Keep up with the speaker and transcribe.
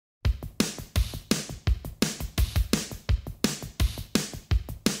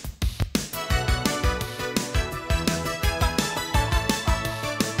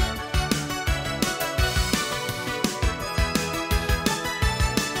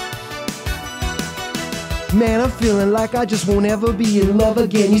Man, I'm feeling like I just won't ever be in love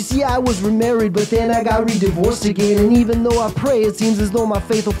again. You see, I was remarried, but then I got re-divorced again. And even though I pray, it seems as though my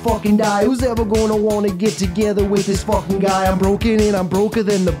faith will fucking die. Who's ever gonna wanna get together with this fucking guy? I'm broken and I'm broker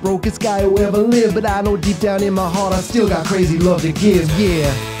than the brokest guy who ever lived. But I know deep down in my heart I still got crazy love to give,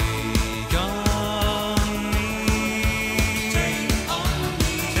 yeah.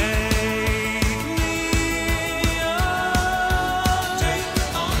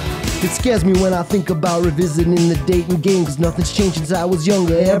 It scares me when I think about revisiting the dating game, cause nothing's changed since I was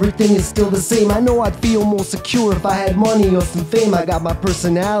younger, everything is still the same. I know I'd feel more secure if I had money or some fame. I got my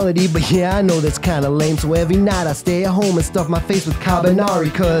personality, but yeah, I know that's kinda lame. So every night I stay at home and stuff my face with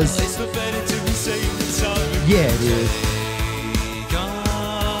carbonari, cause yeah, it is.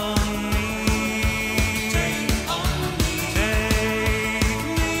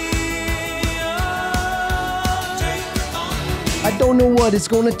 I don't know what it's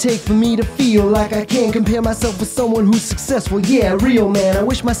gonna take for me to feel like I can compare myself with someone who's successful, yeah, real man. I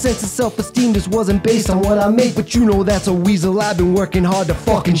wish my sense of self-esteem just wasn't based on what I make, but you know that's a weasel I've been working hard to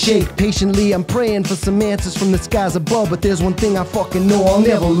fucking shake. Patiently I'm praying for some answers from the skies above, but there's one thing I fucking know, I'll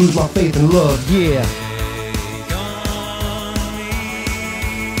never lose my faith in love, yeah.